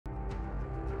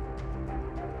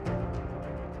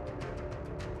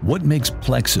What makes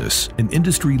PLEXSYS an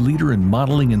industry leader in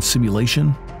modeling and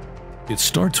simulation? It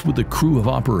starts with a crew of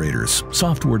operators,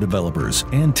 software developers,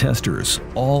 and testers,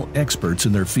 all experts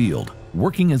in their field,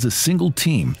 working as a single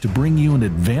team to bring you an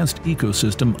advanced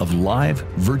ecosystem of live,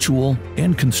 virtual,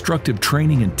 and constructive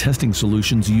training and testing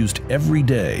solutions used every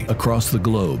day across the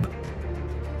globe.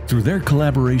 Through their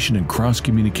collaboration and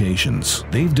cross-communications,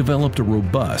 they've developed a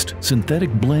robust, synthetic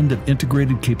blend of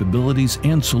integrated capabilities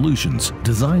and solutions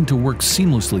designed to work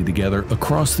seamlessly together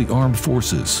across the armed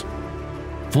forces.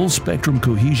 Full-spectrum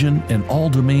cohesion and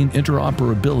all-domain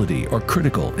interoperability are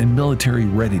critical in military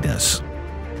readiness,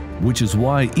 which is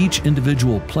why each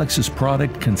individual PLEXSYS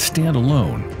product can stand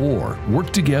alone or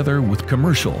work together with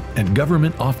commercial and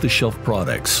government off-the-shelf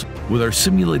products. With our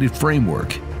simulated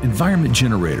framework, environment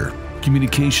generator,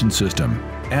 communication system,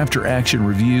 after-action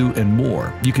review, and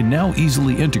more, you can now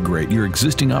easily integrate your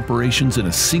existing operations in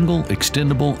a single,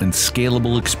 extendable, and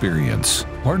scalable experience.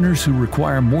 Partners who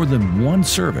require more than one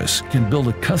service can build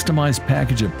a customized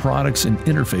package of products and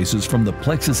interfaces from the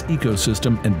PLEXSYS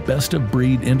ecosystem and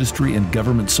best-of-breed industry and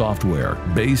government software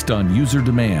based on user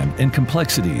demand and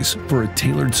complexities for a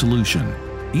tailored solution.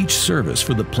 Each service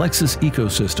for the PLEXSYS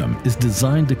ecosystem is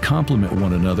designed to complement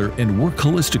one another and work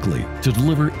holistically to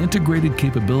deliver integrated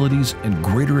capabilities and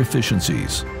greater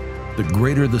efficiencies. The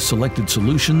greater the selected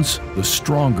solutions, the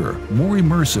stronger, more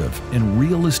immersive, and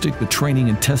realistic the training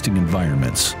and testing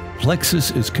environments.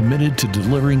 PLEXSYS is committed to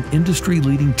delivering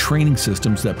industry-leading training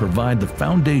systems that provide the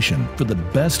foundation for the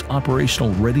best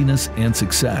operational readiness and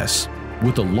success.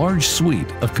 With a large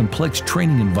suite of complex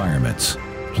training environments,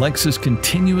 PLEXSYS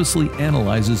continuously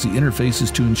analyzes the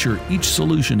interfaces to ensure each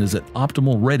solution is at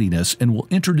optimal readiness and will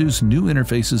introduce new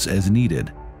interfaces as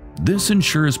needed. This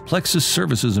ensures PLEXSYS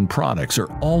services and products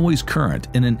are always current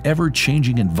in an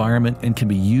ever-changing environment and can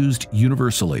be used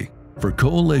universally. For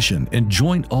coalition and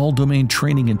joint all-domain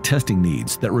training and testing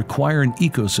needs that require an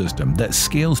ecosystem that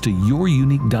scales to your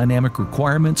unique dynamic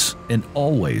requirements and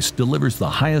always delivers the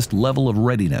highest level of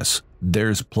readiness,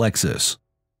 there's PLEXSYS.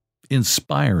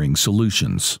 Inspiring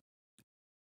solutions.